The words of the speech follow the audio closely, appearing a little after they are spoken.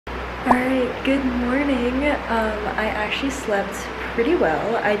Alright, good morning. I actually slept pretty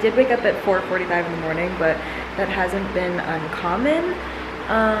well. I did wake up at 4:45 in the morning, but that hasn't been uncommon.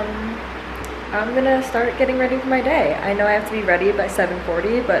 I'm gonna start getting ready for my day. I know I have to be ready by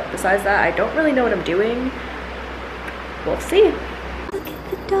 7:40, but besides that, I don't really know what I'm doing. We'll see. Look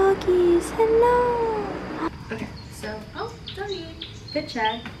at the doggies. Hello. Okay, so, oh, doggy. Fit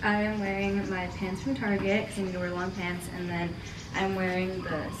check. I am wearing my pants from Target because I'm gonna wear long pants, and then I'm wearing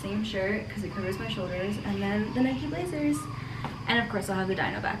the same shirt because it covers my shoulders, and then the Nike blazers, and of course I'll have the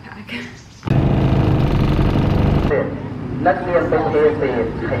Dino backpack.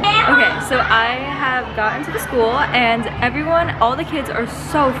 Okay, so I have gotten to the school, and all the kids are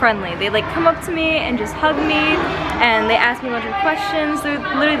so friendly. They like come up to me and just hug me, and they ask me a bunch of questions. They're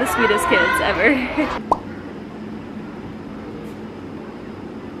literally the sweetest kids ever.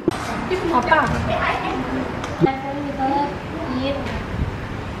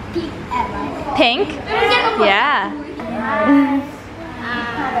 Pink? Yeah.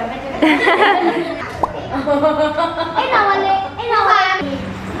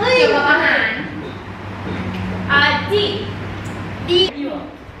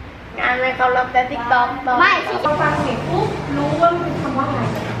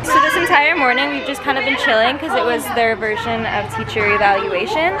 So this entire morning we've just kind of been chilling because it was their version of teacher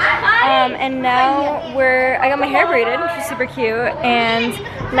evaluation, and now I got my hair braided, which is super cute, and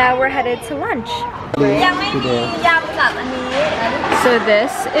now we're headed to lunch. So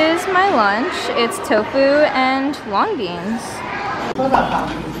this is my lunch. It's tofu and long beans.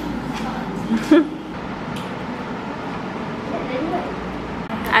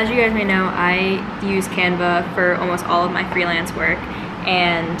 As you guys may know, I use Canva for almost all of my freelance work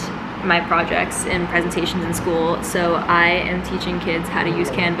and my projects and presentations in school. So I am teaching kids how to use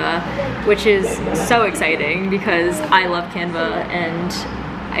Canva, which is so exciting because I love Canva, and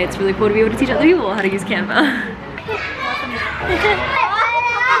it's really cool to be able to teach other people how to use Canva.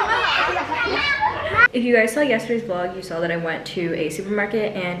 If you guys saw yesterday's vlog, you saw that I went to a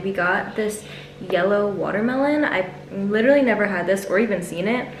supermarket and we got this yellow watermelon. I literally never had this or even seen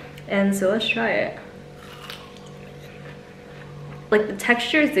it, and so let's try it. Like, the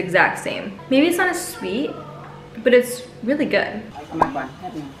texture is the exact same. Maybe it's not as sweet, but it's really good.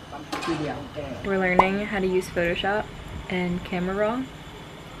 We're learning how to use Photoshop and Camera Raw,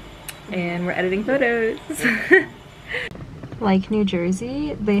 and we're editing photos. Like New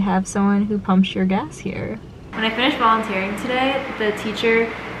Jersey, they have someone who pumps your gas here. When I finished volunteering today, the teacher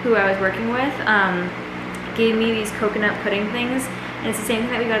who I was working with gave me these coconut pudding things, and it's the same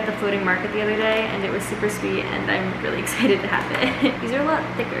thing that we got at the floating market the other day, and it was super sweet, and I'm really excited to have it. These are a lot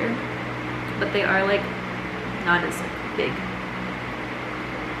thicker, but they are like not as big.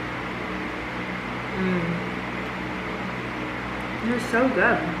 They're so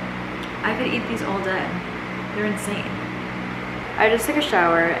good. I could eat these all day. They're insane. I just took a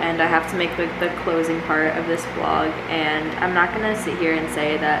shower and I have to make like the closing part of this vlog, and I'm not gonna sit here and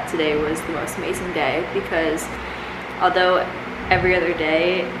say that today was the most amazing day, because although every other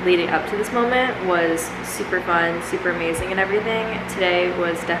day leading up to this moment was super fun, super amazing and everything, today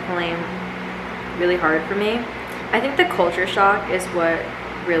was definitely really hard for me. I think the culture shock is what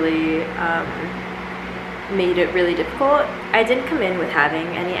really made it really difficult. I didn't come in with having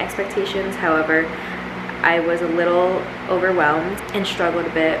any expectations, however, I was a little overwhelmed and struggled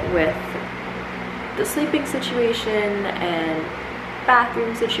a bit with the sleeping situation and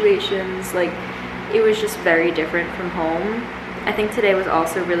bathroom situations. Like, it was just very different from home. I think today was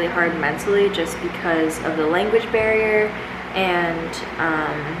also really hard mentally just because of the language barrier and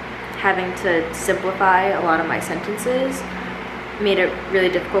having to simplify a lot of my sentences made it really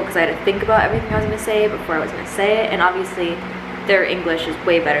difficult because I had to think about everything I was going to say before I was going to say it, and obviously their English is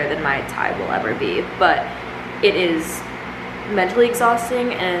way better than my Thai will ever be, but it is mentally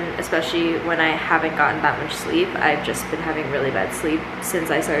exhausting, and especially when I haven't gotten that much sleep. I've just been having really bad sleep since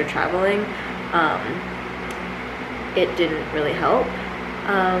I started traveling. It didn't really help,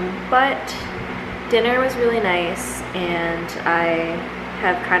 but dinner was really nice, and I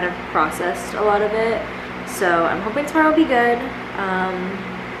have kind of processed a lot of it, so I'm hoping tomorrow will be good.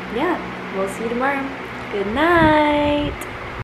 Yeah, we'll see you tomorrow. Good night.